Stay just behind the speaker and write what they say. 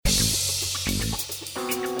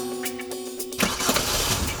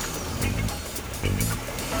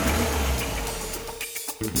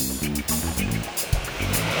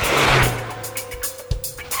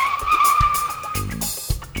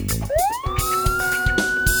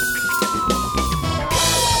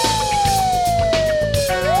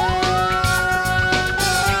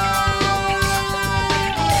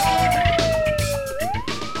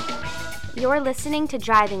You're listening to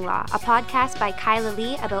Driving Law, a podcast by Kyla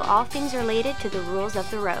Lee about all things related to the rules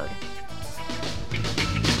of the road.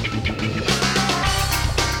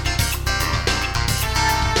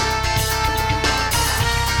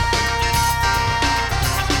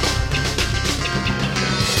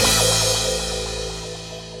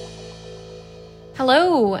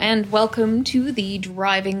 Hello, and welcome to the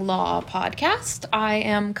Driving Law podcast. I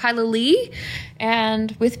am Kyla Lee,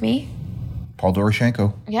 and with me, Paul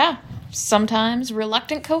Doroshenko. Yeah, sometimes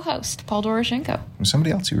reluctant co-host, Paul Doroshenko.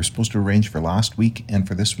 Somebody else you were supposed to arrange for last week and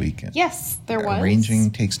for this week. Yes, there was.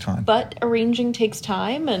 Arranging takes time. But arranging takes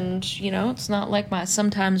time, and, you know, it's not like my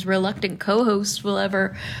sometimes reluctant co-host will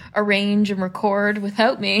ever arrange and record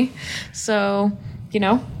without me. So, you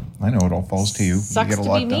know. I know, it all falls to you. Sucks you get a to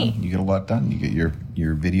lot be done. me. You get a lot done. You get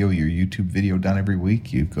your video, your YouTube video done every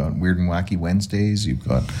week. You've got Weird and Wacky Wednesdays. You've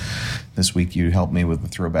got this week you helped me with the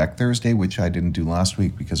Throwback Thursday, which I didn't do last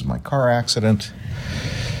week because of my car accident.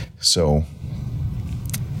 So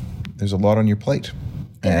there's a lot on your plate.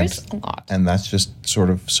 There is a lot. And that's just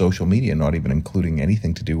sort of social media, not even including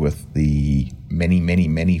anything to do with the many, many,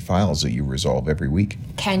 many files that you resolve every week.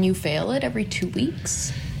 Can you fail it every 2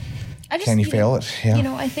 weeks? Can you fail it? Yeah. You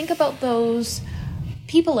know, I think about those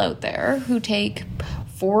people out there who take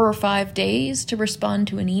 4 or 5 days to respond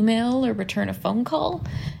to an email or return a phone call.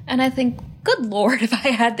 And I think, good Lord, if I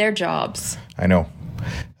had their jobs. I know.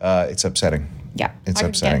 It's upsetting. Yeah. It's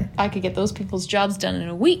upsetting. I could get those people's jobs done in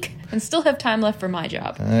a week and still have time left for my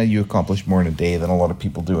job. You accomplish more in a day than a lot of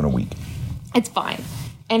people do in a week. It's fine.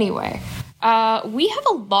 Anyway, we have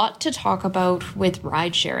a lot to talk about with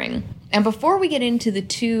ride sharing. And before we get into the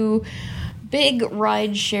two big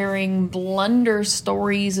ride-sharing blunder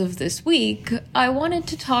stories of this week, I wanted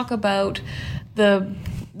to talk about the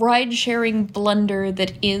ride-sharing blunder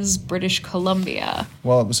that is British Columbia.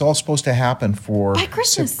 Well, it was all supposed to happen by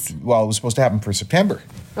Christmas. It was supposed to happen for September.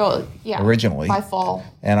 Well, yeah. Originally. By fall.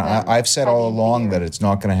 And I've said all along that it's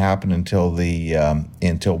not going to happen until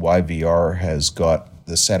until YVR has got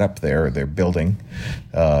the setup there, they're building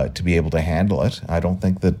to be able to handle it. I don't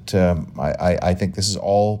think that I think this is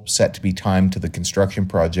all set to be timed to the construction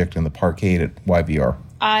project and the parkade at YVR.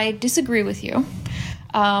 I disagree with you,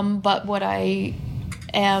 but what I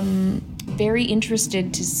am very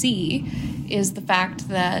interested to see is the fact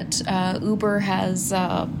that Uber has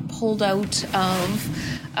pulled out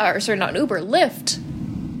of, not Uber, Lyft.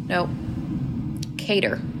 No,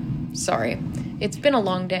 Cater. Sorry, it's been a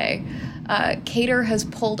long day. Cater has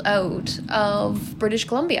pulled out of British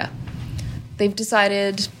Columbia. They've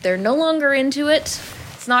decided they're no longer into it.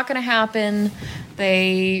 It's not going to happen.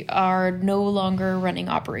 They are no longer running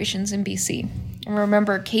operations in BC. And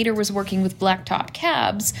remember, Cater was working with Blacktop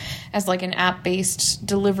Cabs as like an app-based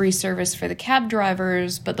delivery service for the cab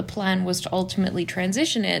drivers, but the plan was to ultimately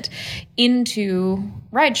transition it into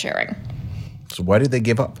ride-sharing. So why did they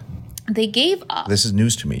give up? They gave up. This is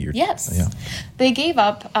news to me. Yes. Yeah. They gave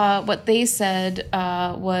up what they said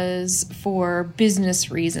was for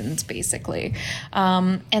business reasons, basically.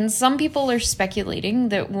 And some people are speculating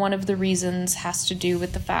that one of the reasons has to do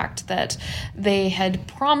with the fact that they had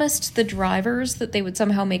promised the drivers that they would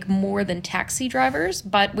somehow make more than taxi drivers.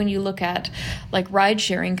 But when you look at like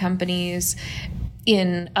ride-sharing companies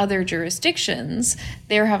in other jurisdictions,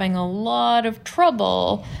 they're having a lot of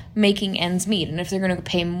trouble making ends meet. And if they're going to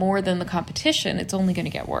pay more than the competition, it's only going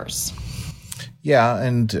to get worse. Yeah,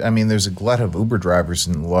 and I mean, there's a glut of Uber drivers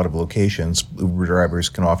in a lot of locations. Uber drivers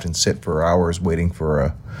can often sit for hours waiting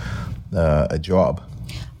for a job.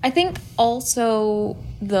 I think also,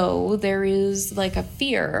 though, there is like a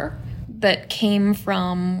fear that came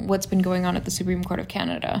from what's been going on at the Supreme Court of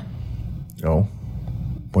Canada. Oh.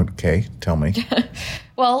 Okay, tell me.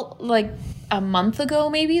 Well, like a month ago,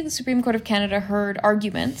 maybe, the Supreme Court of Canada heard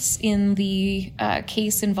arguments in the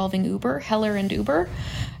case involving Uber, Heller and Uber.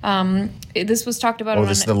 This was talked about.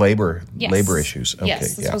 This is the labor issues. Okay,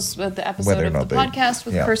 yes, this was the episode of the podcast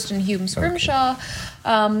with Kirsten Hume Scrimshaw,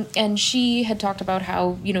 and she had talked about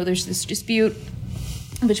how, you know, there's this dispute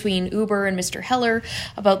between Uber and Mr. Heller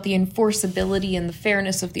about the enforceability and the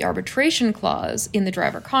fairness of the arbitration clause in the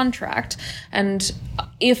driver contract. And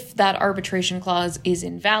if that arbitration clause is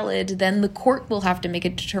invalid, then the court will have to make a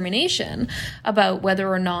determination about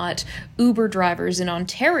whether or not Uber drivers in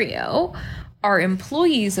Ontario are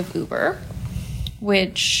employees of Uber,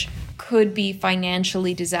 which could be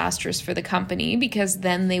financially disastrous for the company because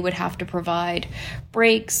then they would have to provide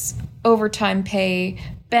breaks, overtime pay,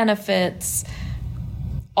 benefits,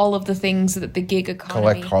 all of the things that the gig economy...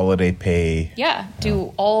 Collect holiday pay. Yeah,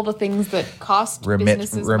 do all the things that cost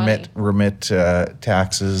businesses money. Remit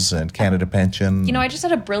taxes and Canada Pension. You know, I just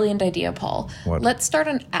had a brilliant idea, Paul. What? Let's start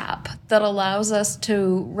an app that allows us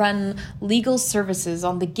to run legal services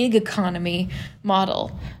on the gig economy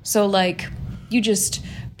model. So, like, you just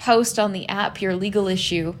post on the app your legal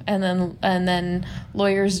issue, and then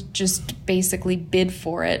lawyers just basically bid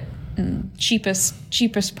for it. And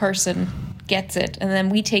cheapest person gets it, and then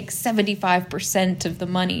we take 75% of the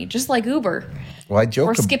money, just like Uber. Well, I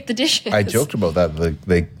joked. Or skip the dishes. I joked about that.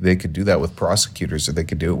 They could do that with prosecutors, or they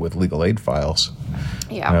could do it with legal aid files.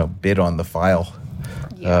 Yeah. You know, bid on the file.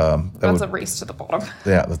 Yeah. That's a race to the bottom.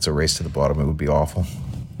 Yeah, that's a race to the bottom. It would be awful.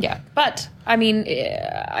 Yeah, but I mean,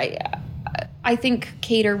 I think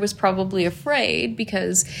Kater was probably afraid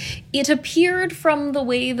because it appeared from the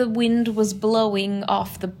way the wind was blowing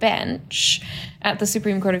off the bench at the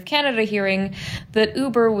Supreme Court of Canada hearing that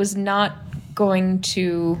Uber was not going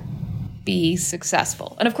to be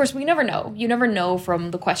successful. And of course, we never know. You never know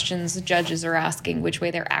from the questions the judges are asking which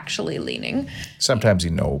way they're actually leaning. Sometimes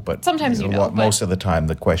you know, but sometimes you know. Most of the time,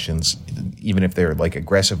 the questions, even if they're like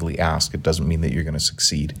aggressively asked, it doesn't mean that you're going to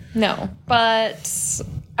succeed. No, but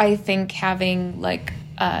I think having like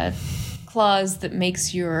a clause that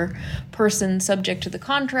makes your person subject to the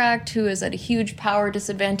contract who is at a huge power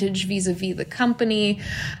disadvantage vis-a-vis the company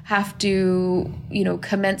have to, you know,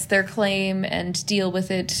 commence their claim and deal with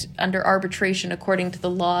it under arbitration according to the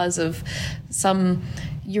laws of some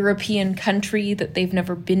European country that they've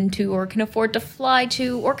never been to or can afford to fly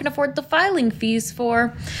to or can afford the filing fees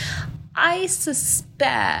for. I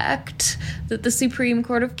suspect that the Supreme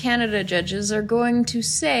Court of Canada judges are going to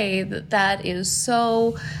say that that is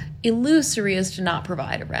so illusory as to not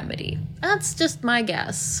provide a remedy. That's just my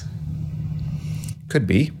guess. Could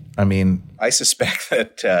be. I mean, I suspect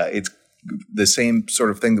that it's the same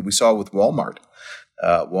sort of thing that we saw with Walmart.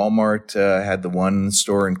 Walmart had the one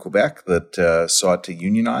store in Quebec that sought to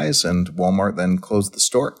unionize, and Walmart then closed the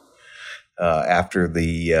store after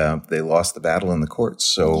they lost the battle in the courts.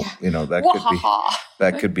 So, you know,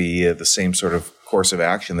 that could be the same sort of course of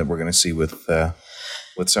action that we're going to see with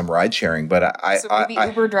some ride sharing. But so maybe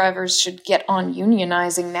Uber drivers should get on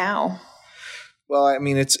unionizing now. Well, I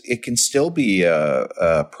mean, it can still be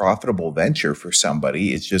a profitable venture for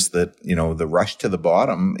somebody. It's just that, you know, the rush to the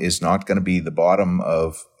bottom is not going to be the bottom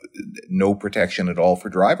of no protection at all for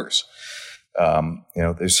drivers. You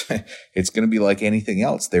know, it's going to be like anything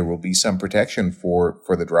else. There will be some protection for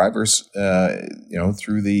the drivers, you know,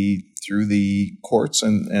 through the courts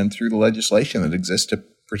and through the legislation that exists to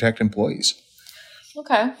protect employees.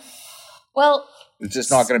 Okay. Well, it's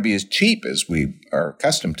just not going to be as cheap as we are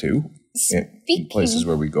accustomed to in places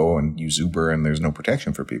where we go and use Uber and there's no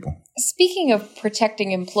protection for people. Speaking of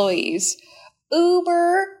protecting employees,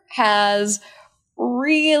 Uber has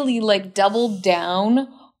really like doubled down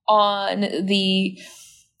on the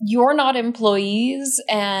you're not employees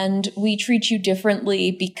and we treat you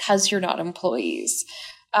differently because you're not employees.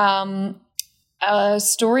 A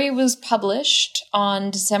story was published on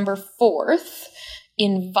December 4th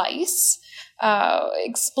in Vice,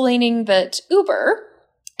 explaining that Uber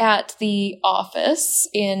at the office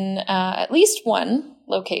in at least one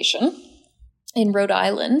location in Rhode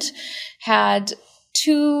Island had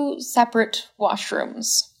two separate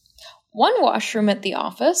washrooms. One washroom at the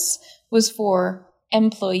office was for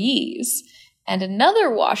employees, and another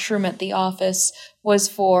washroom at the office was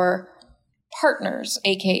for partners,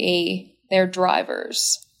 aka their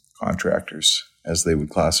drivers. Contractors, as they would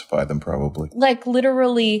classify them probably. Like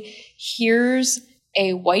literally, here's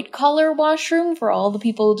a white-collar washroom for all the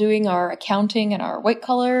people doing our accounting and our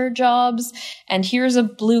white-collar jobs, and here's a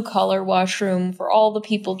blue-collar washroom for all the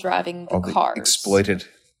people driving the cars. Exploited.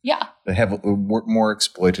 Yeah. They have more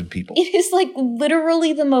exploited people. It is like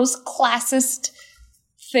literally the most classist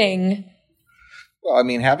thing. Well, I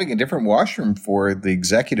mean, having a different washroom for the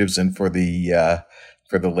executives and for the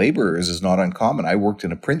laborers is not uncommon. I worked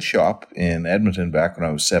in a print shop in Edmonton back when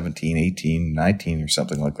I was 17, 18, 19 or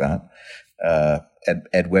something like that,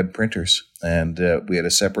 at Web Printers. And we had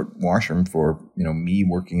a separate washroom for, you know, me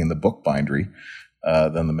working in the book bindery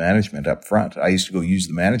than the management up front. I used to go use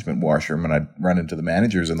the management washroom, and I'd run into the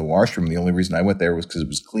managers in the washroom. The only reason I went there was because it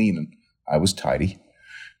was clean and I was tidy.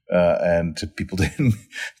 And people didn't.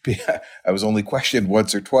 I was only questioned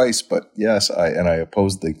once or twice, but yes, I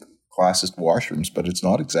opposed the classist washrooms, but it's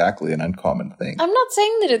not exactly an uncommon thing. I'm not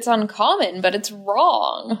saying that it's uncommon, but it's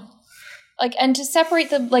wrong. Like, and to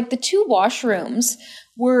separate the two washrooms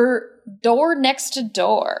were door next to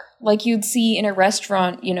door, like you'd see in a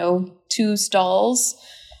restaurant, you know, two stalls.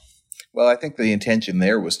 Well, I think the intention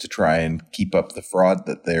there was to try and keep up the fraud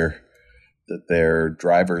that their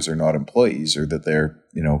drivers are not employees, or that their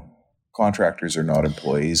contractors are not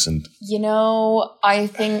employees. And I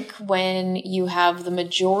think when you have the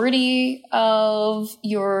majority of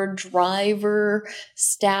your driver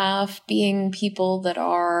staff being people that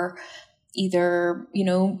are either,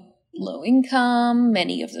 low income,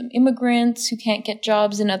 many of them immigrants who can't get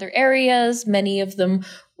jobs in other areas, many of them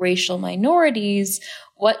racial minorities,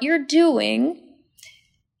 what you're doing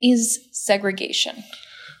is segregation.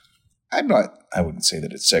 I wouldn't say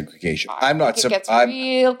that it's segregation.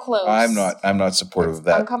 Real close. I'm not supportive of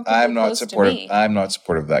that. I'm not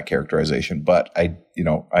supportive of that characterization. But I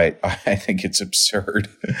think it's absurd.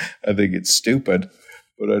 I think it's stupid.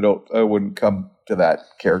 But I wouldn't come to that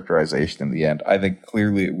characterization in the end. I think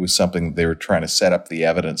clearly it was something they were trying to set up the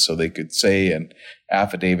evidence so they could say in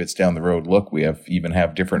affidavits down the road, look, we even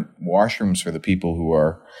have different washrooms for the people who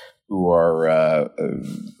are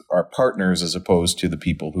our partners as opposed to the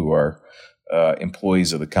people who are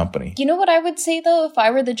employees of the company. You know what I would say, though, if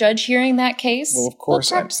I were the judge hearing that case? Well, of course.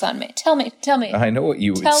 Practice on me. Tell me. I know what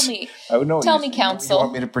you would say. Tell me, counsel. You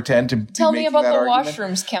want me to pretend to be Tell me about the argument?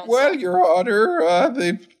 washrooms, counsel. Well, Your Honor,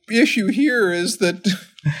 the issue here is that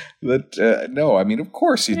no, I mean, of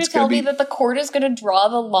course it's going to tell me that the court is going to draw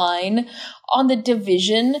the line on the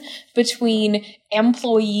division between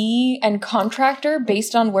employee and contractor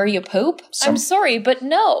based on where you poop? I'm sorry, but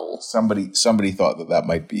no. Somebody thought that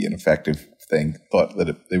might be an effective thing, thought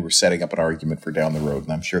that they were setting up an argument for down the road,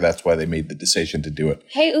 and I'm sure that's why they made the decision to do it.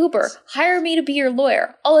 Hey, Uber, hire me to be your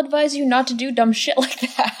lawyer. I'll advise you not to do dumb shit like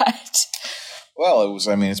that. Well,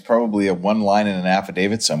 it's probably a one line in an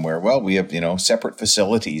affidavit somewhere. Well, we have, separate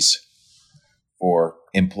facilities for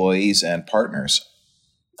employees and partners.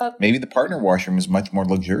 Maybe the partner washroom is much more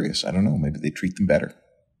luxurious. I don't know. Maybe they treat them better.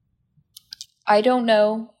 I don't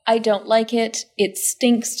know. I don't like it. It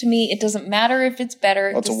stinks to me. It doesn't matter if it's better.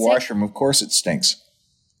 Well, it's a washroom. Of course it stinks.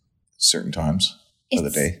 Certain times of the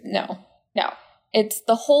day. No. It's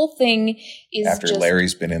the whole thing is after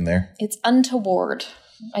Larry's been in there. It's untoward.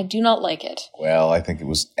 I do not like it. Well, I think it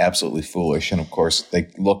was absolutely foolish. And of course,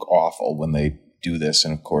 they look awful when they do this.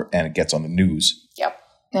 And of course, and it gets on the news. Yep.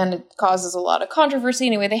 And it causes a lot of controversy.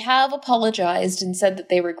 Anyway, they have apologized and said that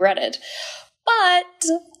they regret it. But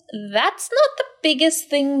that's not the biggest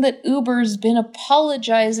thing that Uber's been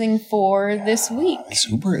apologizing for this week. This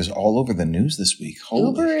Uber is all over the news this week.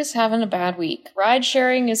 Uber is having a bad week. Ride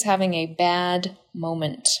sharing is having a bad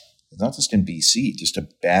moment. It's not just in BC, just a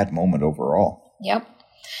bad moment overall. Yep.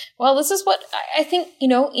 Well, this is what I think,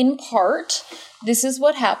 in part, this is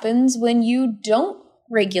what happens when you don't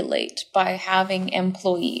regulate by having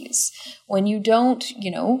employees. When you don't,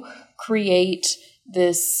 create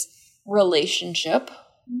this relationship,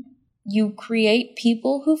 you create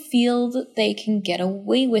people who feel that they can get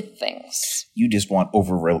away with things. You just want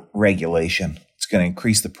over-regulation. It's going to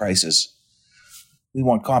increase the prices. We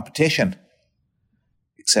want competition.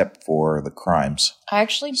 Except for the crimes. I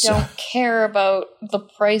actually don't care about the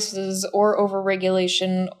prices or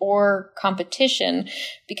overregulation or competition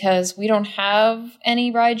because we don't have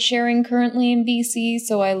any ride sharing currently in BC,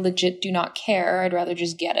 so I legit do not care. I'd rather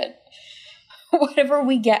just get it. Whatever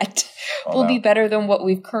we get will be better than what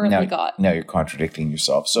we've currently got. Now you're contradicting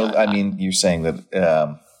yourself. So, you're saying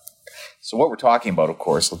that... so what we're talking about, of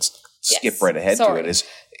course, let's skip right ahead to it, is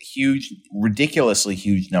ridiculously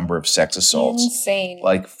huge number of sex assaults. Insane.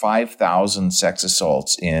 Like 5,000 sex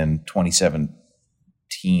assaults in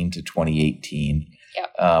 2017 to 2018.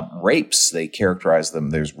 Yep. Rapes, they characterize them.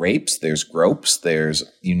 There's rapes, there's gropes, there's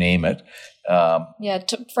you name it. From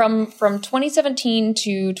 2017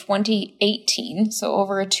 to 2018, so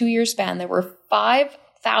over a 2-year span, there were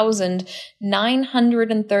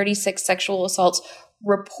 5,936 sexual assaults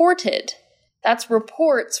reported. That's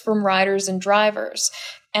reports from riders and drivers.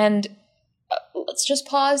 And let's just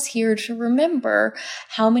pause here to remember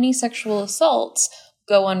how many sexual assaults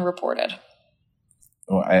go unreported.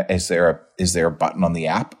 Well, is there a button on the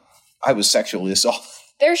app? I was sexually assaulted.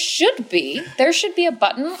 There should be. There should be a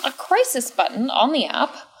button, a crisis button on the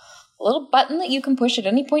app, a little button that you can push at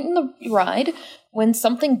any point in the ride when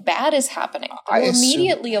something bad is happening. It will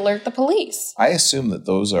immediately alert the police. I assume that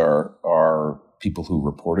those are people who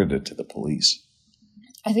reported it to the police.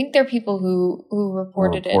 I think they're people who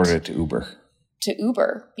reported it to Uber. To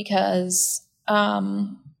Uber, because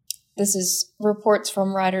this is reports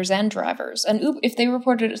from riders and drivers. And if they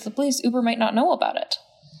reported it to the police, Uber might not know about it.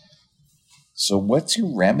 So what's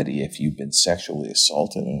your remedy if you've been sexually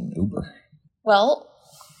assaulted in an Uber? Well,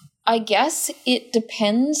 I guess it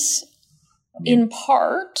depends in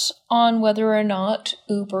part on whether or not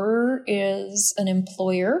Uber is an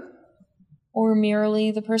employer or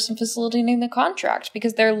merely the person facilitating the contract?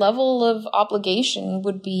 Because their level of obligation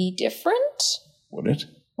would be different. Would it?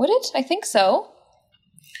 Would it? I think so.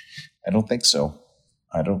 I don't think so.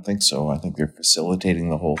 I think they're facilitating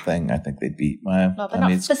the whole thing. I think they'd be... No, they're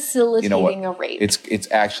not facilitating a rape.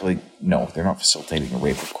 It's actually... No, they're not facilitating a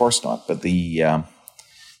rape. Of course not. But they're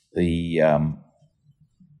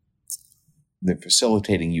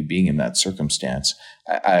facilitating you being in that circumstance.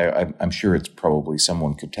 I'm sure it's probably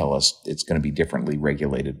someone could tell us it's going to be differently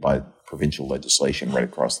regulated by provincial legislation right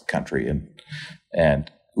across the country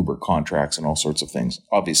and Uber contracts and all sorts of things.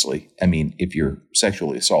 Obviously, I mean, if you're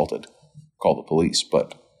sexually assaulted, call the police,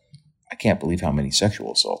 but I can't believe how many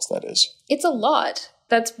sexual assaults that is. It's a lot.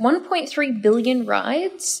 That's 1.3 billion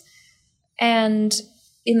rides and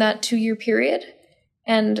in that 2-year period,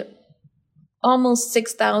 and almost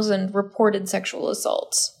 6,000 reported sexual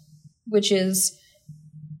assaults, which is,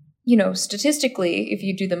 statistically, if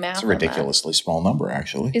you do the math, it's a ridiculously small number,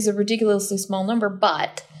 actually. Is a ridiculously small number,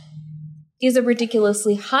 but is a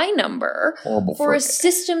ridiculously high number for a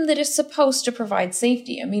system that is supposed to provide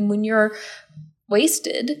safety. I mean, when you're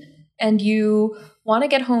wasted and you want to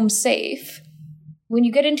get home safe, when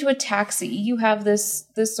you get into a taxi, you have this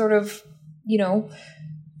sort of,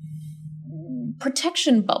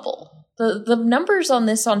 protection bubble. The numbers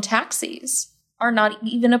on taxis are not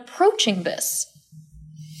even approaching this.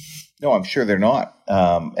 No, I'm sure they're not.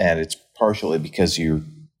 And it's partially because you're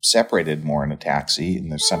separated more in a taxi,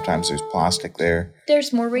 and sometimes there's plastic there.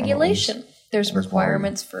 There's more regulation. There's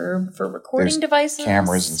requirements for recording devices.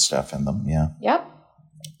 Cameras and stuff in them, yeah. Yep.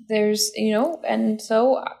 There's, and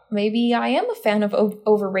so maybe I am a fan of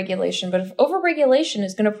over-regulation, but if over-regulation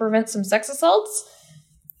is going to prevent some sex assaults,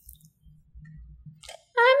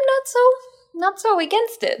 I'm not so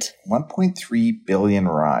against it. 1.3 billion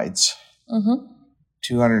rides. Mm-hmm.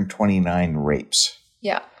 229 rapes.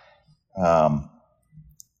 Yeah.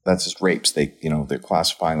 That's just rapes. They're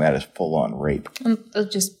classifying that as full-on rape. I'll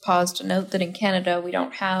just pause to note that in Canada we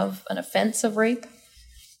don't have an offense of rape.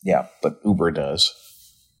 Yeah, but Uber does.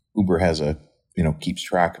 Uber has keeps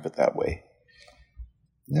track of it that way.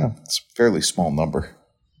 Yeah, it's a fairly small number.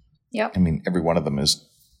 Yeah. I mean, every one of them is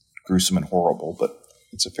gruesome and horrible, but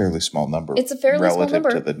it's a fairly small number. It's a fairly small number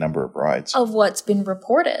relative to the number of rides. Of what's been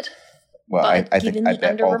reported. Well, but I think given the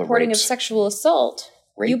underreporting of sexual assault,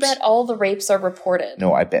 rapes. You bet all the rapes are reported.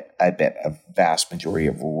 No, I bet a vast majority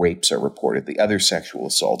of rapes are reported. The other sexual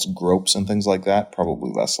assaults, gropes and things like that,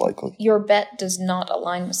 probably less likely. Your bet does not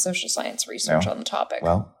align with social science research on the topic.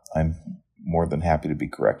 Well, I'm more than happy to be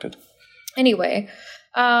corrected. Anyway,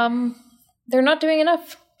 they're not doing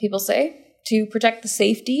enough, people say, to protect the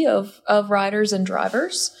safety of riders and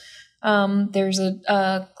drivers. There's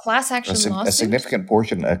a class action lawsuit. A significant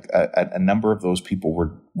portion, a number of those people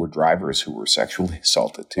were drivers who were sexually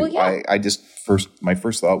assaulted too. Well, yeah. My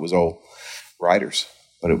first thought was, riders,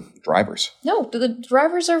 but drivers. No, the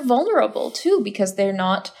drivers are vulnerable too because they're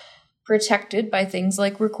not protected by things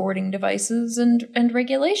like recording devices and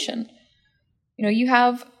regulation.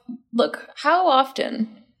 How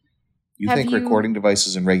often... You think recording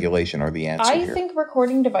devices and regulation are the answer here? I think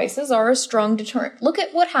recording devices are a strong deterrent. Look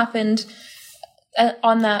at what happened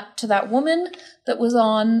to that woman that was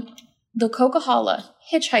on the Coquihalla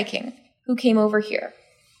hitchhiking who came over here.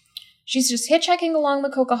 She's just hitchhiking along the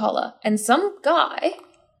Coquihalla, and some guy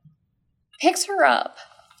picks her up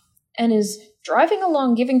and is driving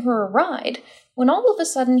along giving her a ride when all of a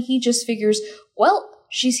sudden he just figures, well,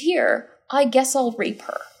 she's here, I guess I'll rape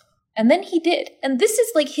her. And then he did. And this is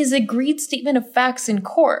like his agreed statement of facts in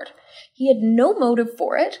court. He had no motive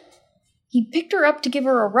for it. He picked her up to give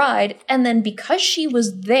her a ride, and then because she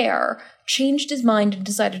was there, changed his mind and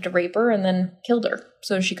decided to rape her and then killed her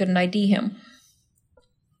so she couldn't ID him.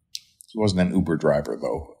 He wasn't an Uber driver,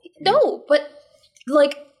 though. No, but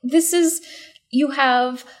you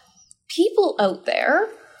have people out there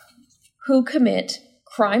who commit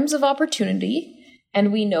crimes of opportunity,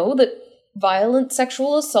 and we know that violent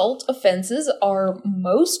sexual assault offenses are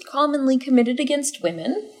most commonly committed against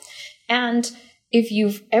women. And if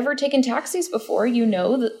you've ever taken taxis before, you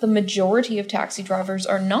know that the majority of taxi drivers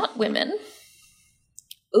are not women.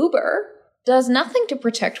 Uber does nothing to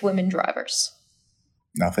protect women drivers.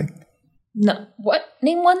 Nothing? No. What?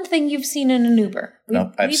 Name one thing you've seen in an Uber.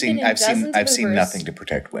 I've seen nothing to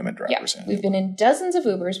protect women drivers. Yeah, we've been in dozens of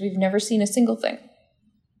Ubers. We've never seen a single thing.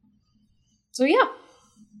 So yeah.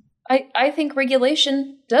 I think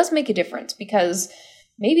regulation does make a difference because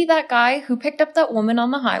maybe that guy who picked up that woman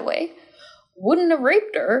on the highway wouldn't have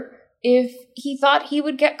raped her if he thought he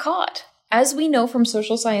would get caught. As we know from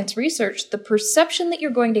social science research, the perception that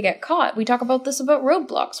you're going to get caught, we talk about this about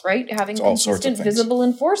roadblocks, right? Having consistent visible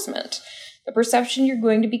enforcement. The perception you're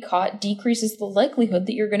going to be caught decreases the likelihood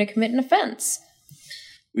that you're going to commit an offense.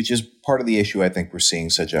 Which is part of the issue. I think we're seeing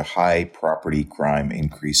such a high property crime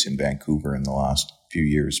increase in Vancouver in the last few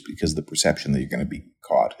years because the perception that you're going to be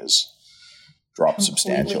caught has dropped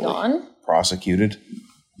substantially. Gone. Prosecuted.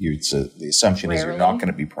 The assumption is you're not going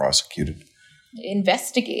to be prosecuted.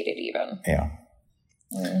 Investigated even. Yeah.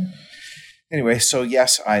 Anyway, so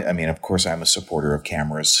yes, I mean, of course, I'm a supporter of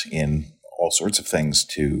cameras in all sorts of things,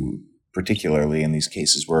 particularly in these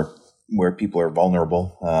cases where people are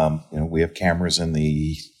vulnerable. We have cameras in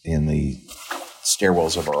the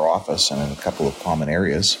stairwells of our office and in a couple of common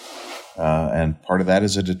areas, and part of that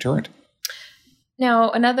is a deterrent.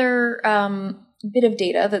 Now, another bit of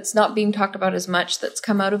data that's not being talked about as much that's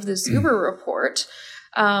come out of this Uber report.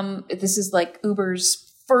 This is like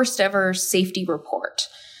Uber's first ever safety report.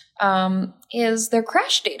 Is their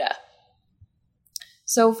crash data.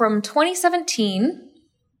 So from 2017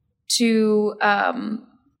 to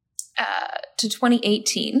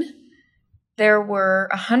 2018, there were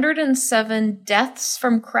 107 deaths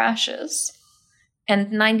from crashes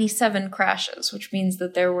and 97 crashes, which means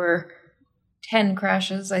that there were 10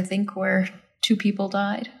 crashes, I think, where 2 people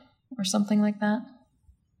died or something like that.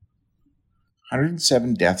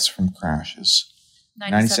 107 deaths from crashes.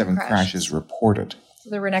 97 crashes reported. So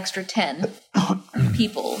there were an extra 10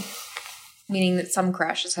 people, meaning that some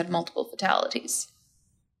crashes had multiple fatalities.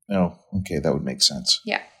 Oh, okay, that would make sense.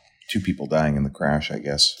 Yeah. 2 people dying in the crash, I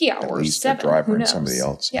guess. Yeah, at or least 7. the driver Who and knows? somebody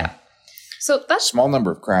else. Yeah. So that's small number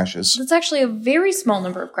of crashes. That's actually a very small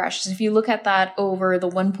number of crashes. If you look at that over the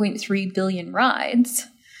 1.3 billion rides,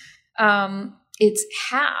 it's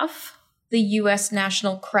half the U.S.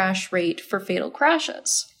 national crash rate for fatal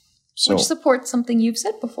crashes, which supports something you've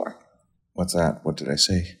said before. What's that? What did I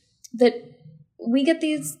say? That we get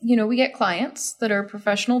these, we get clients that are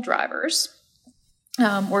professional drivers,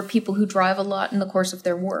 or people who drive a lot in the course of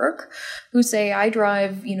their work, who say, I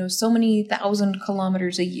drive, so many 1,000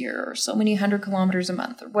 kilometers a year, or so many 100 kilometers a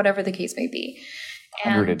month, or whatever the case may be.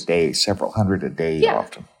 100 a day, several hundred a day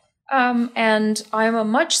often. And I'm a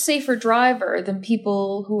much safer driver than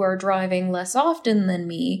people who are driving less often than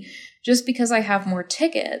me. Just because I have more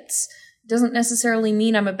tickets doesn't necessarily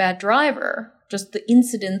mean I'm a bad driver. Just the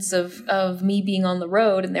incidence of me being on the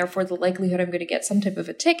road, and therefore the likelihood I'm going to get some type of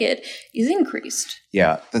a ticket, is increased.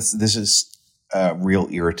 Yeah, this is a real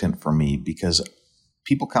irritant for me, because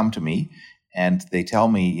people come to me and they tell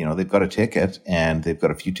me, they've got a ticket and they've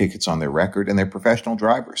got a few tickets on their record and they're professional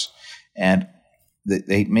drivers. And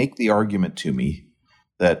they make the argument to me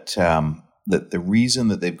that that the reason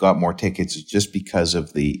that they've got more tickets is just because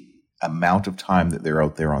of the amount of time that they're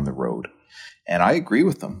out there on the road. And I agree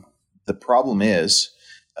with them. The problem is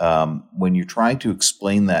when you're trying to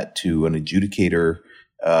explain that to an adjudicator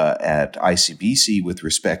at ICBC with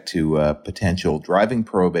respect to potential driving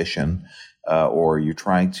prohibition, or you're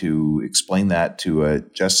trying to explain that to a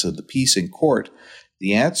justice of the peace in court,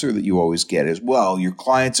 the answer that you always get is, well, your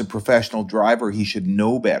client's a professional driver, he should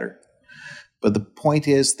know better. But the point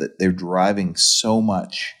is that they're driving so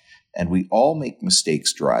much, and we all make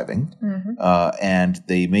mistakes driving, and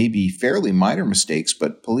they may be fairly minor mistakes,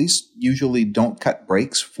 but police usually don't cut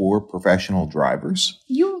brakes for professional drivers.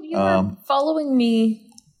 You were following me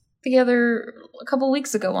a couple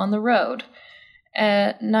weeks ago on the road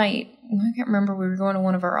at night. I can't remember, we were going to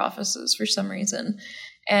one of our offices for some reason,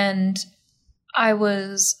 and I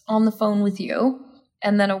was on the phone with you,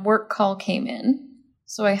 and then a work call came in.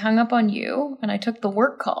 So I hung up on you, and I took the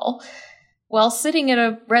work call while sitting at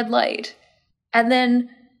a red light, and then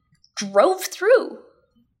drove through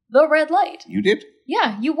the red light. You did?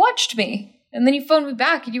 Yeah, you watched me. And then you phoned me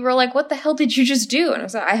back, and you were like, what the hell did you just do? And I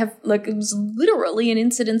was like, it was literally an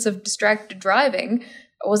incidence of distracted driving.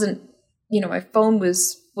 I wasn't, my phone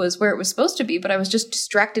was where it was supposed to be, but I was just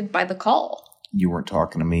distracted by the call. You weren't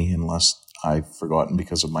talking to me unless I've forgotten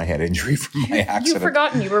because of my head injury from my accident. You've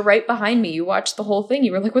forgotten. You were right behind me. You watched the whole thing.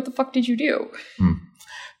 You were like, what the fuck did you do?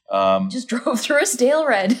 Just drove through a stale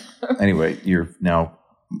red. Anyway, you're now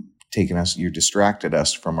you distracted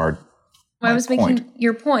us from our I was making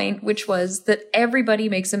your point, which was that everybody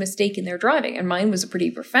makes a mistake in their driving. And mine was a pretty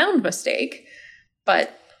profound mistake,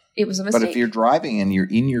 but it was a mistake. But if you're driving and you're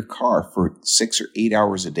in your car for 6 or 8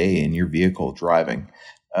 hours a day in your vehicle driving,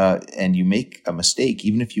 and you make a mistake,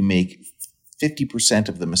 even if you make 50%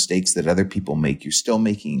 of the mistakes that other people make, you're still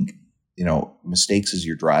making, mistakes as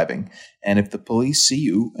you're driving. And if the police see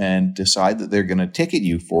you and decide that they're going to ticket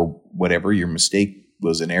you for whatever your mistake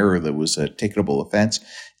was, an error that was a ticketable offense,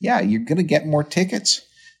 you're going to get more tickets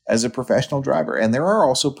as a professional driver. And there are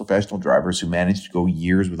also professional drivers who manage to go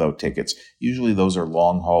years without tickets. Usually those are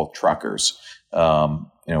long haul truckers,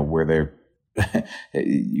 where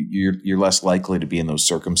you're less likely to be in those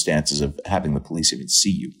circumstances of having the police even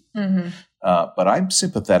see you. Mm-hmm. But I'm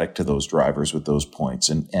sympathetic to those drivers with those points,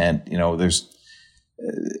 and there's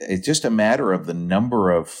it's just a matter of the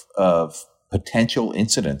number of potential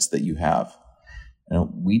incidents that you have.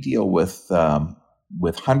 We deal with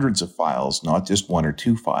hundreds of files, not just one or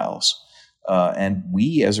two files, and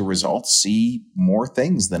we, as a result, see more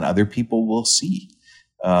things than other people will see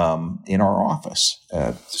in our office.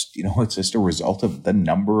 It's just a result of the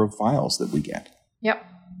number of files that we get. Yep.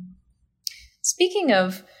 Speaking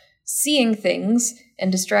of seeing things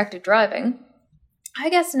and distracted driving, I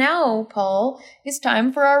guess now, Paul, it's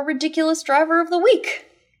time for our ridiculous driver of the week.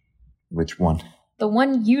 Which one? The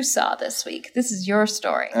one you saw this week. This is your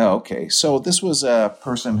story. Oh, okay. So this was a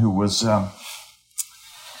person who was had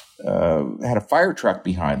a fire truck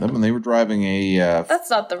behind them, and they were driving a... That's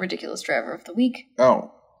not the ridiculous driver of the week.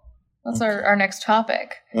 Oh. That's our next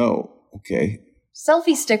topic. Oh, okay.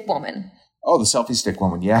 Selfie stick woman. Oh, the selfie stick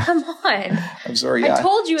woman, yeah. Come on. I'm sorry, yeah. I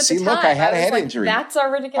told you at the time. Look, I had a head injury. That's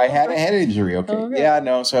our ridiculous... I had a head injury, okay. Yeah,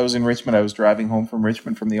 no, so I was in Richmond. I was driving home from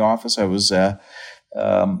Richmond from the office. I was in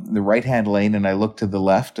the right-hand lane, and I looked to the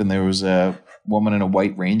left, and there was a woman in a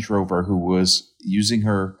white Range Rover who was using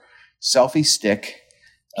her selfie stick.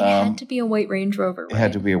 It had to be a white Range Rover, right? It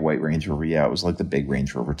had to be a white Range Rover, yeah. It was like the big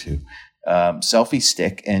Range Rover, too. Selfie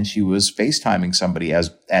stick, and she was FaceTiming somebody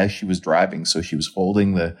as she was driving. So she was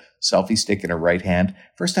holding the selfie stick in her right hand.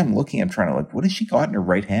 First time looking, I'm trying to what has she got in her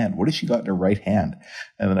right hand? What has she got in her right hand?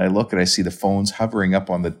 And then I look and I see the phone's hovering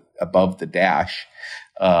up on above the dash.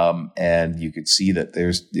 And you could see that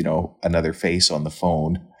there's, another face on the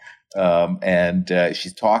phone. And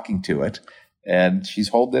she's talking to it. And she's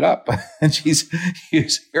holding it up, and she's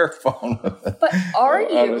using her phone but are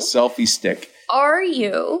you on a selfie stick. Are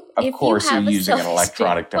you? Of course, you're using an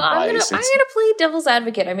electronic device. Well, I'm gonna play devil's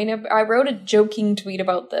advocate. I mean, I wrote a joking tweet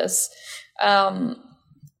about this,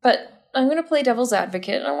 but I'm gonna play devil's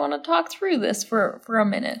advocate, and I want to talk through this for a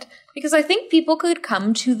minute, because I think people could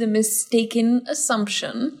come to the mistaken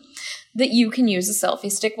assumption that you can use a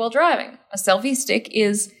selfie stick while driving. A selfie stick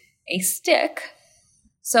is a stick,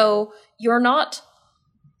 so you're not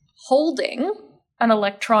holding an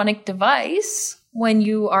electronic device when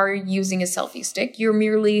you are using a selfie stick. You're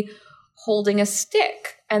merely holding a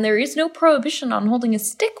stick. And there is no prohibition on holding a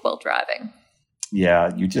stick while driving.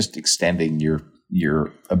 Yeah, you're just extending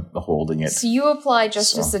your holding it. So you apply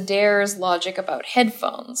Justice Adair's logic about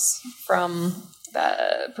headphones from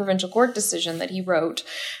the provincial court decision that he wrote,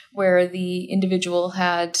 where the individual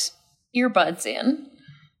had earbuds in,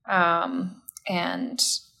 and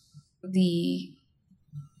the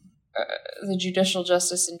judicial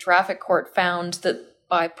justice in traffic court found that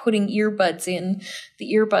by putting earbuds in,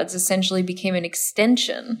 the earbuds essentially became an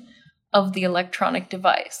extension of the electronic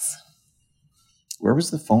device. Where was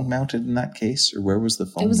the phone mounted in that case? Or where was the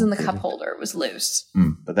phone? It was in the cup holder. It was loose.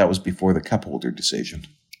 But that was before the cup holder decision.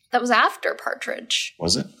 That was after Partridge.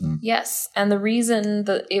 Was it? Yes. And the reason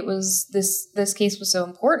that it was this case was so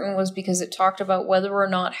important was because it talked about whether or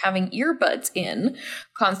not having earbuds in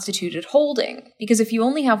constituted holding. Because if you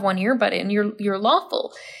only have one earbud in, you're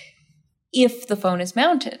lawful if the phone is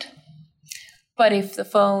mounted. But if the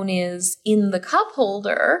phone is in the cup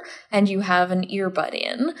holder and you have an earbud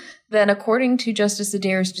in, then according to Justice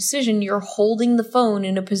Adair's decision, you're holding the phone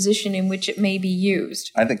in a position in which it may be used.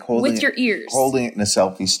 I think holding with your ears. Holding it in a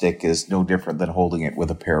selfie stick is no different than holding it with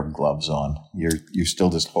a pair of gloves on. You're still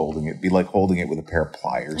just holding it. It'd be like holding it with a pair of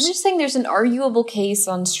pliers. I'm just saying there's an arguable case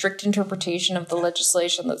on strict interpretation of the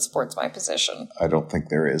legislation that supports my position. I don't think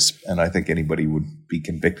there is. And I think anybody would be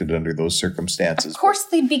convicted under those circumstances. Of course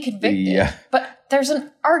they'd be convicted. But there's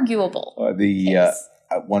an arguable case.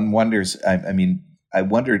 One wonders, I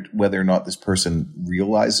wondered whether or not this person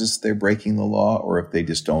realizes they're breaking the law or if they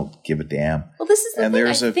just don't give a damn. Well, this is the thing.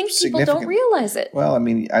 I think people don't realize it. Well,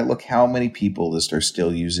 I look how many people just are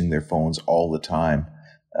still using their phones all the time.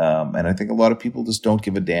 And I think a lot of people just don't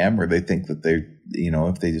give a damn, or they think that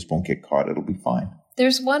if they just won't get caught, it'll be fine.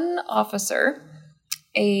 There's one officer,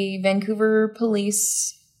 a Vancouver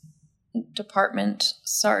Police Department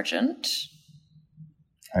sergeant.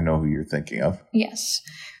 I know who you're thinking of. Yes.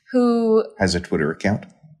 Who has a Twitter account?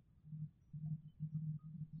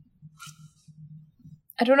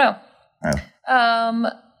 I don't know. Oh.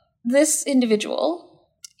 This individual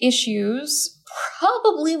issues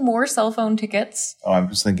probably more cell phone tickets. Oh, I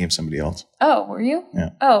was thinking of somebody else. Oh, were you?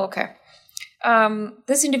 Yeah. Oh, okay.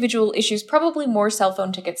 This individual issues probably more cell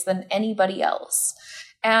phone tickets than anybody else.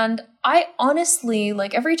 And I honestly,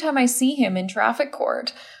 every time I see him in traffic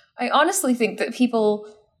court, I honestly think that people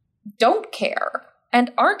don't care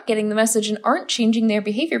and aren't getting the message and aren't changing their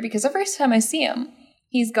behavior, because every time I see him,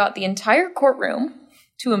 he's got the entire courtroom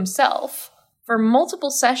to himself for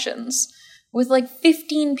multiple sessions with like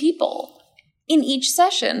 15 people in each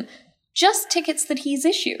session, just tickets that he's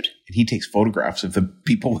issued. And he takes photographs of the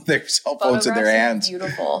people with their cell phones in their hands.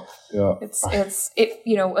 Beautiful. Yeah. It's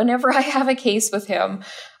whenever I have a case with him,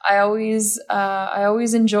 I always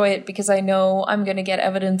enjoy it, because I know I'm going to get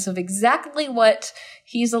evidence of exactly what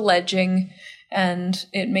he's alleging, and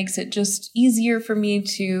it makes it just easier for me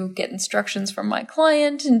to get instructions from my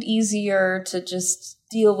client and easier to just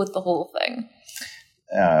deal with the whole thing.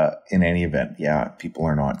 In any event, yeah, people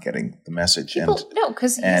are not getting the message.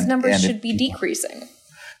 Because his numbers should be decreasing.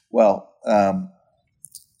 Well,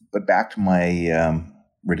 but back to my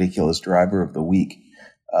ridiculous driver of the week.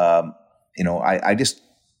 I just,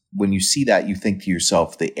 when you see that, you think to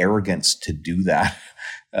yourself, the arrogance to do that,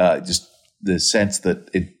 just the sense that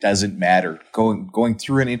it doesn't matter. Going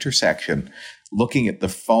through an intersection, looking at the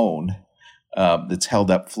phone that's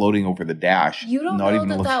held up floating over the dash. You don't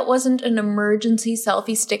know that wasn't an emergency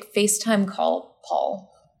selfie stick FaceTime call,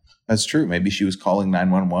 Paul. That's true. Maybe she was calling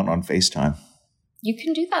 911 on FaceTime. You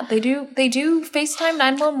can do that. They do FaceTime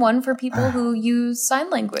 911 for people who use sign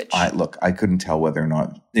language. I couldn't tell whether or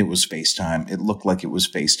not it was FaceTime. It looked like it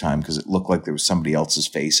was FaceTime because it looked like there was somebody else's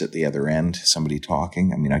face at the other end, somebody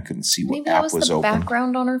talking. I mean, I couldn't see what app was open. Maybe that was the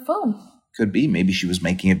background on her phone. Could be. Maybe she was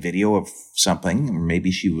making a video of something, or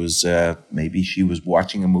maybe she was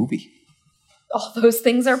watching a movie. All those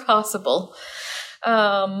things are possible.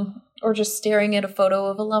 Or just staring at a photo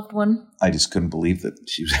of a loved one. I just couldn't believe that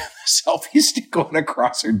she was having a selfie stick going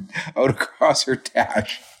across her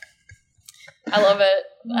dash. I love it.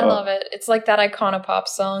 I love it. It's like that Iconopop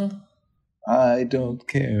song. I don't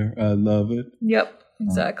care. I love it. Yep.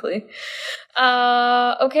 Exactly.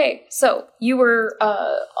 Okay, so you were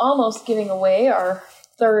almost giving away our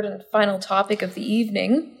third and final topic of the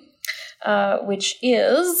evening, which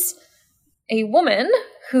is a woman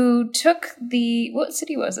who took what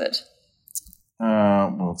city was it?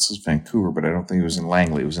 Well, it says Vancouver, but I don't think it was in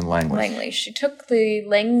Langley. It was in Langley. Langley. She took the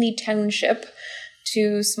Langley Township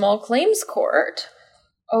to small claims court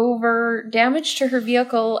over damage to her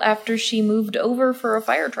vehicle after she moved over for a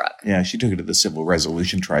fire truck. Yeah, she took it to the Civil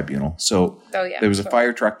Resolution Tribunal. So there was a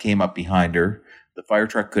fire truck came up behind her. The fire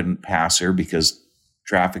truck couldn't pass her because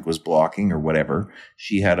traffic was blocking or whatever.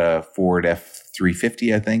 She had a Ford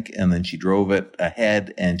F-350, I think, and then she drove it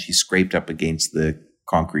ahead and she scraped up against the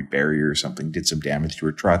concrete barrier or something, did some damage to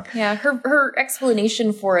her truck. Yeah, her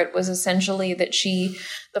explanation for it was essentially that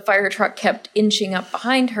the fire truck kept inching up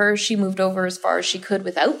behind her. She moved over as far as she could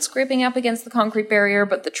without scraping up against the concrete barrier,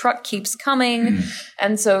 but the truck keeps coming.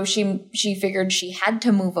 And so she figured she had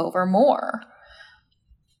to move over more.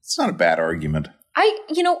 It's not a bad argument.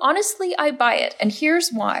 Honestly, I buy it. And here's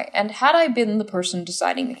why. And had I been the person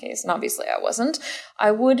deciding the case, and obviously I wasn't,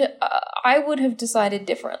 I would have decided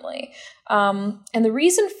differently. And the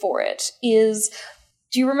reason for it is,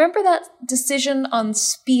 do you remember that decision on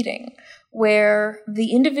speeding where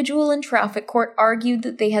the individual in traffic court argued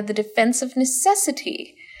that they had the defense of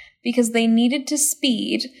necessity because they needed to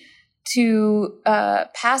speed to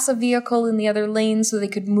pass a vehicle in the other lane so they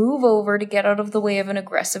could move over to get out of the way of an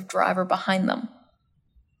aggressive driver behind them?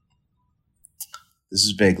 This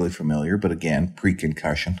is vaguely familiar, but again,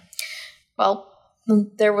 pre-concussion. Well,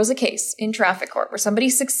 there was a case in traffic court where somebody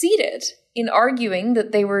succeeded in arguing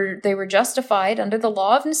that they were justified under the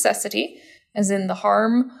law of necessity, as in the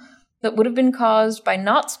harm that would have been caused by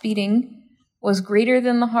not speeding was greater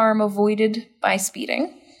than the harm avoided by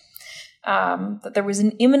speeding, that there was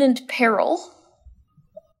an imminent peril,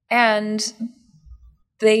 and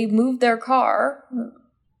they moved their car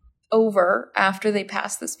over after they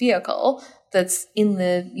passed this vehicle that's in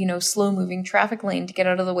the, slow-moving traffic lane to get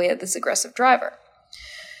out of the way of this aggressive driver.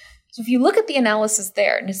 So if you look at the analysis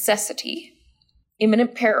there, necessity,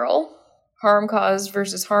 imminent peril, harm caused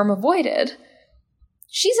versus harm avoided,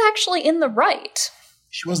 she's actually in the right.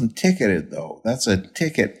 She wasn't ticketed, though. That's a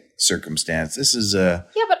ticket circumstance. This is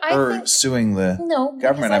suing the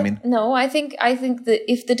government. I think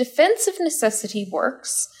that if the defense of necessity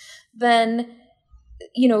works, then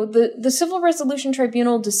the Civil Resolution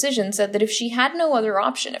Tribunal decision said that if she had no other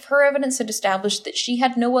option, if her evidence had established that she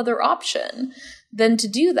had no other option than to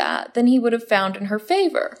do that, then he would have found in her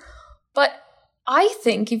favor. But I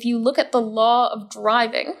think if you look at the law of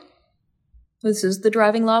driving, this is the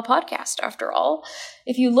Driving Law Podcast after all,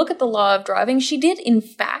 if you look at the law of driving, she did in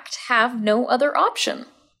fact have no other option,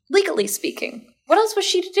 legally speaking. What else was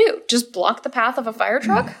she to do? Just block the path of a fire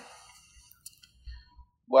truck?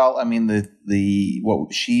 Well, I mean,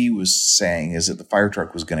 what she was saying is that the fire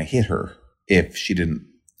truck was going to hit her if she didn't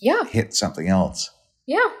Yeah. hit something else.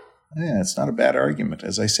 Yeah. Yeah, it's not a bad argument.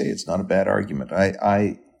 As I say, it's not a bad argument.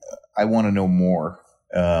 I want to know more.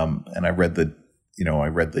 And I read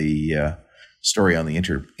the story on the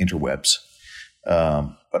interwebs.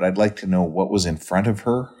 But I'd like to know what was in front of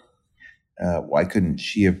her. Why couldn't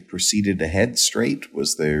she have proceeded ahead straight?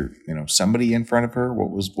 Was there, somebody in front of her? What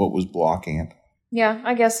was blocking it? Yeah,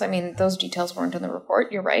 I guess, those details weren't in the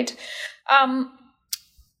report. You're right.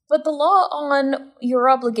 But the law on your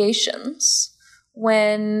obligations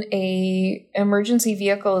when a emergency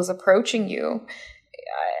vehicle is approaching you,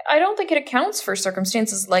 I don't think it accounts for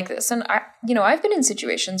circumstances like this. And I've been in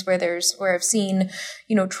situations where I've seen,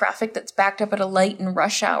 traffic that's backed up at a light in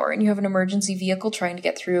rush hour, and you have an emergency vehicle trying to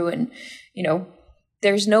get through, and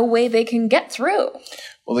there's no way they can get through.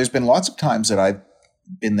 Well, there's been lots of times that I've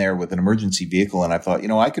been there with an emergency vehicle, and I thought,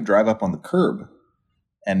 I could drive up on the curb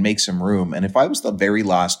and make some room. And if I was the very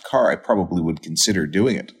last car, I probably would consider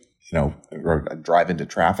doing it. Or I'd drive into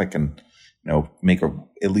traffic and make a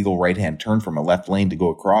illegal right-hand turn from a left lane to go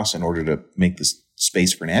across in order to make this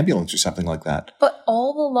space for an ambulance or something like that. But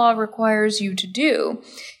all the law requires you to do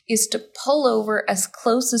is to pull over as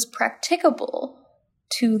close as practicable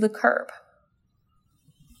to the curb.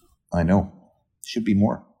 I know. Should be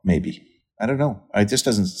more, maybe. I don't know. It just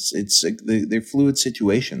doesn't. It's they're fluid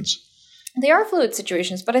situations. They are fluid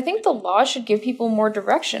situations, but I think the law should give people more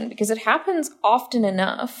direction because it happens often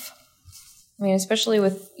enough. Especially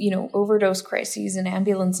with, overdose crises and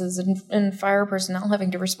ambulances and fire personnel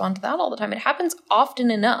having to respond to that all the time. It happens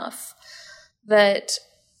often enough that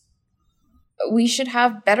we should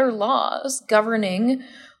have better laws governing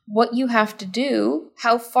what you have to do,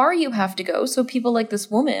 how far you have to go, so people like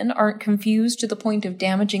this woman aren't confused to the point of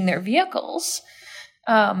damaging their vehicles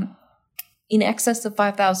in excess of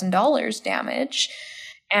 $5,000 damage.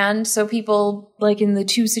 And so people, like in the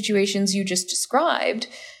two situations you just described,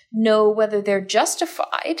 know whether they're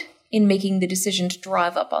justified in making the decision to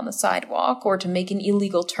drive up on the sidewalk or to make an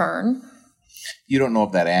illegal turn. You don't know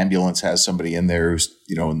if that ambulance has somebody in there who's,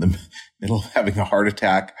 in the middle of having a heart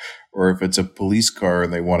attack, or if it's a police car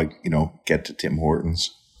and they want to, get to Tim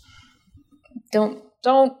Hortons. Don't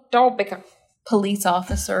make a police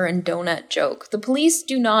officer and donut joke. The police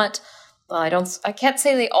do not, I can't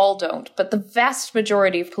say they all don't, but the vast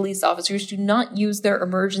majority of police officers do not use their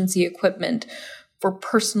emergency equipment for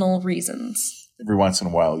personal reasons. Every once in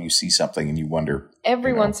a while you see something and you wonder.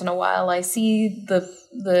 Every once in a while I see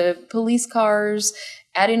the police cars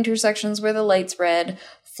at intersections where the light's red,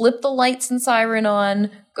 flip the lights and siren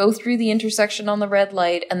on, go through the intersection on the red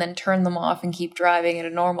light, and then turn them off and keep driving at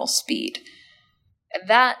a normal speed.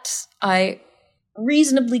 That, I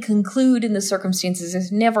reasonably conclude in the circumstances,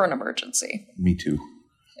 is never an emergency. Me too.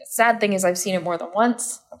 The sad thing is I've seen it more than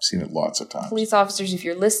once. I've seen it lots of times. Police officers, if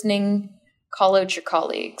you're listening, call out your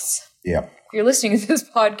colleagues. Yeah. If you're listening to this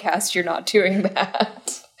podcast, you're not doing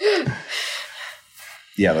that.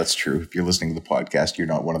 Yeah, that's true. If you're listening to the podcast, you're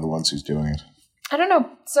not one of the ones who's doing it. I don't know.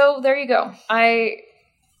 So there you go. I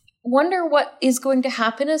wonder what is going to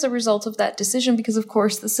happen as a result of that decision, because, of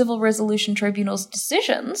course, the Civil Resolution Tribunal's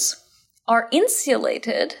decisions are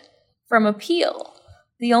insulated from appeal.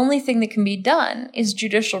 The only thing that can be done is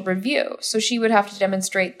judicial review. So she would have to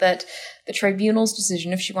demonstrate that the tribunal's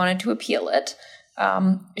decision, if she wanted to appeal it,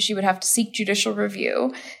 she would have to seek judicial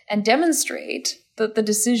review and demonstrate that the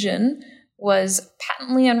decision was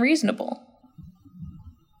patently unreasonable.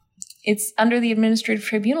 It's under the Administrative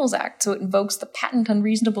Tribunals Act, so it invokes the patent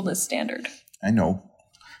unreasonableness standard. I know.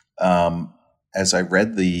 As I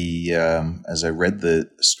read the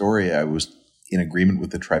story, I was in agreement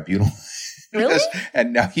with the tribunal. Really?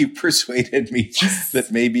 And now you persuaded me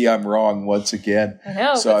that maybe I'm wrong once again. I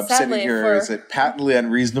know. So I'm sitting here. Is it patently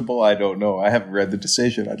unreasonable? I don't know. I haven't read the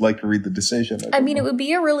decision. I'd like to read the decision. It would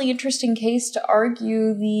be a really interesting case to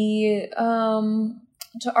argue the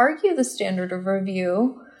standard of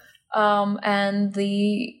review, and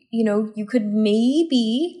you could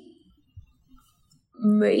maybe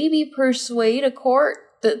persuade a court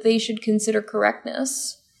that they should consider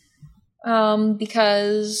correctness,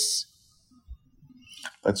 because.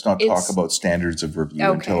 Let's not talk about standards of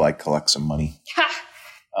review until I collect some money.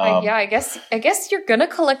 I guess you're gonna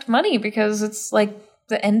collect money because it's like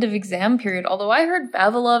the end of exam period. Although I heard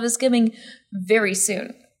Vavilov is coming very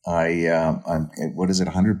soon. What is it?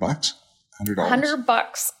 $100? $100.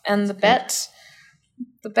 $100, and the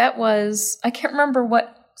bet was, I can't remember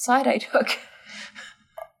what side I took.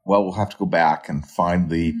 Well, we'll have to go back and find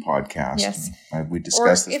the podcast. Yes, we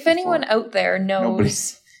discussed this. If anyone out there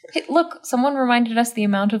knows. Hey, look, someone reminded us the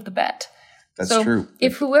amount of the bet. That's true.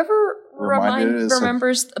 If whoever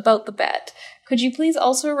remembers about the bet. Could you please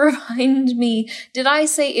also remind me, did I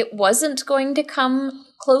say it wasn't going to come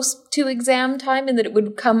close to exam time and that it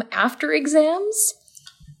would come after exams?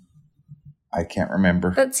 I can't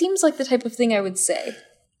remember. That seems like the type of thing I would say.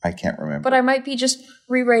 I can't remember. But I might be just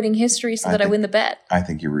rewriting history so that I win the bet. I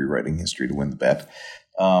think you're rewriting history to win the bet.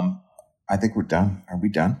 I think we're done. Are we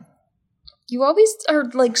done? You always are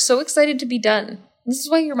like so excited to be done. This is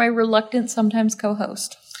why you're my reluctant sometimes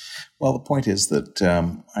co-host. Well, the point is that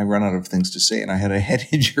I run out of things to say and I had a head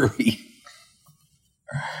injury.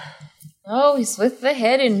 Oh, he's with the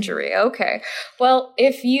head injury. Okay. Well,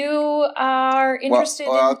 if you are interested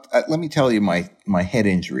let me tell you my head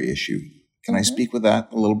injury issue. Can I speak with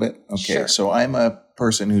that a little bit? Okay, sure. So I'm a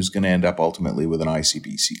person who's going to end up ultimately with an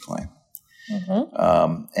ICBC claim.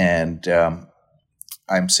 And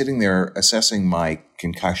I'm sitting there assessing my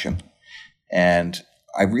concussion, and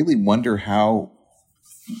I really wonder how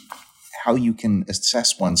you can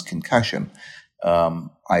assess one's concussion.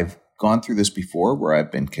 I've gone through this before where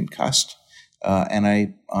I've been concussed,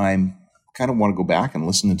 and I'm kind of want to go back and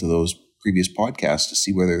listen to those previous podcasts to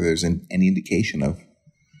see whether there's any indication of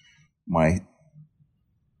my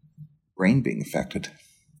brain being affected.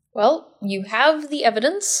 Well, you have the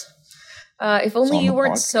evidence. If only you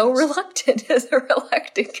weren't so reluctant as a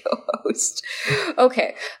reluctant co-host.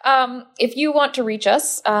 Okay. If you want to reach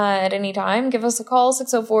us at any time, give us a call,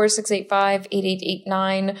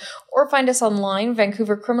 604-685-8889, or find us online,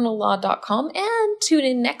 vancouvercriminallaw.com, and tune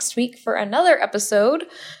in next week for another episode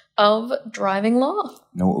of Driving Law.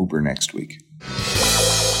 No Uber next week.